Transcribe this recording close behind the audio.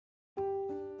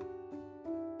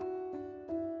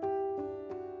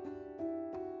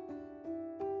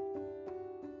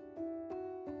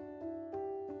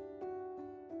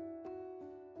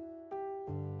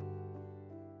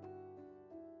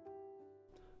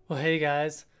Well, hey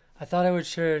guys, I thought I would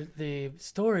share the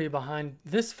story behind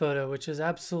this photo, which is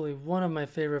absolutely one of my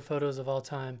favorite photos of all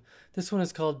time. This one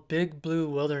is called Big Blue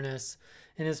Wilderness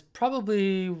and is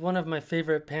probably one of my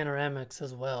favorite panoramics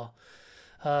as well.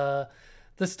 Uh,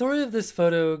 the story of this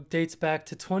photo dates back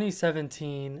to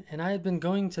 2017, and I had been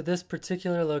going to this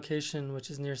particular location, which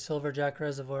is near Silver Jack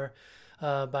Reservoir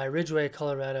by Ridgway,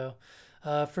 Colorado,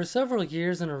 for several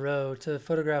years in a row to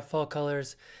photograph fall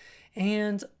colors.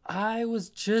 And I was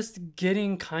just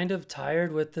getting kind of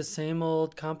tired with the same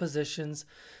old compositions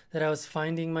that I was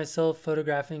finding myself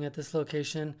photographing at this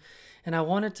location, and I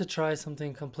wanted to try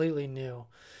something completely new.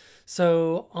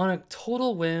 So, on a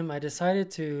total whim, I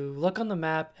decided to look on the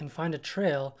map and find a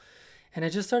trail, and I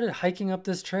just started hiking up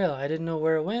this trail. I didn't know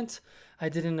where it went, I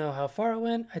didn't know how far it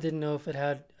went, I didn't know if it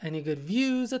had any good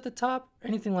views at the top,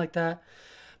 anything like that.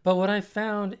 But what I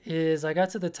found is I got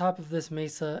to the top of this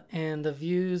mesa and the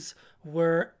views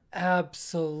were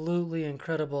absolutely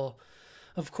incredible.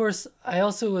 Of course, I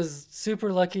also was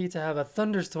super lucky to have a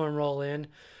thunderstorm roll in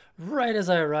right as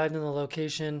I arrived in the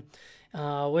location,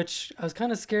 which I was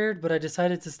kind of scared, but I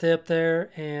decided to stay up there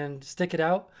and stick it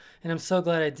out, and I'm so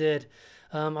glad I did.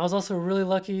 I was also really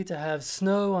lucky to have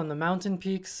snow on the mountain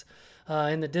peaks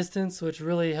in the distance, which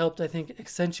really helped, I think,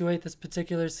 accentuate this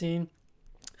particular scene.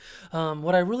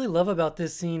 What I really love about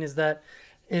this scene is that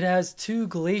it has two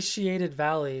glaciated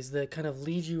valleys that kind of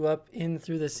lead you up in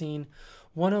through the scene.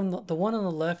 The one on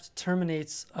the left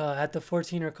terminates at the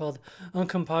 14er called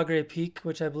Uncompahgre Peak,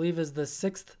 which I believe is the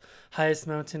sixth highest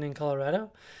mountain in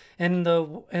Colorado, and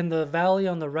the valley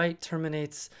on the right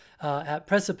terminates at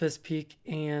Precipice Peak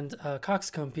and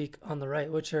Coxcomb Peak on the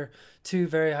right, which are two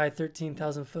very high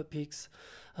 13,000 foot peaks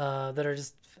that are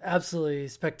just absolutely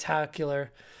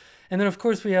spectacular. And then, of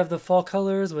course, we have the fall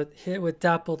colors with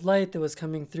dappled light that was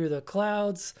coming through the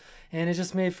clouds, and it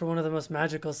just made for one of the most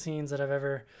magical scenes that I've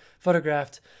ever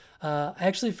photographed. I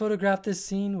actually photographed this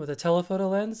scene with a telephoto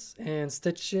lens and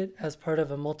stitched it as part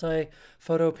of a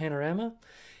multi-photo panorama.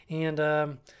 And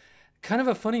kind of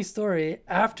a funny story,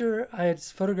 after I had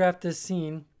photographed this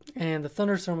scene and the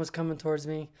thunderstorm was coming towards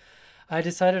me, I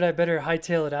decided I better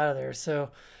hightail it out of there.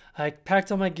 So I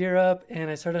packed all my gear up and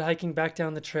I started hiking back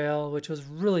down the trail, which was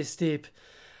really steep.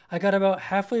 I got about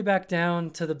halfway back down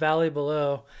to the valley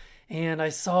below, and I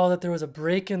saw that there was a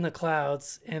break in the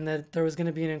clouds and that there was going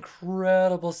to be an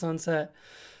incredible sunset.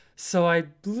 So I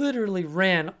literally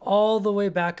ran all the way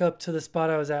back up to the spot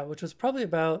I was at, which was probably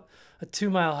about a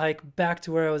 2-mile hike back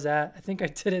to where I was at. I think I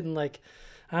did it in like,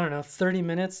 I don't know, 30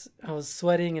 minutes. I was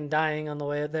sweating and dying on the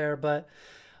way there, but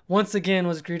once again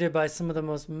was greeted by some of the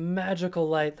most magical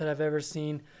light that I've ever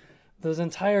seen. Those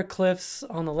entire cliffs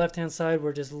on the left-hand side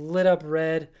were just lit up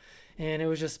red, and it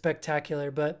was just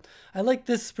spectacular. But I like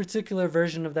this particular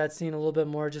version of that scene a little bit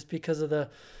more just because of the,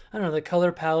 I don't know, the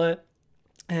color palette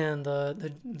and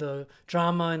the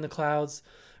drama in the clouds.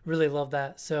 Really love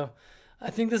that. So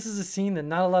I think this is a scene that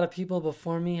not a lot of people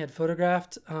before me had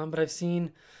photographed, but I've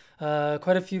seen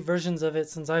quite a few versions of it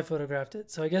since I photographed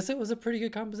it. So I guess it was a pretty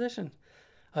good composition.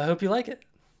 I hope you like it.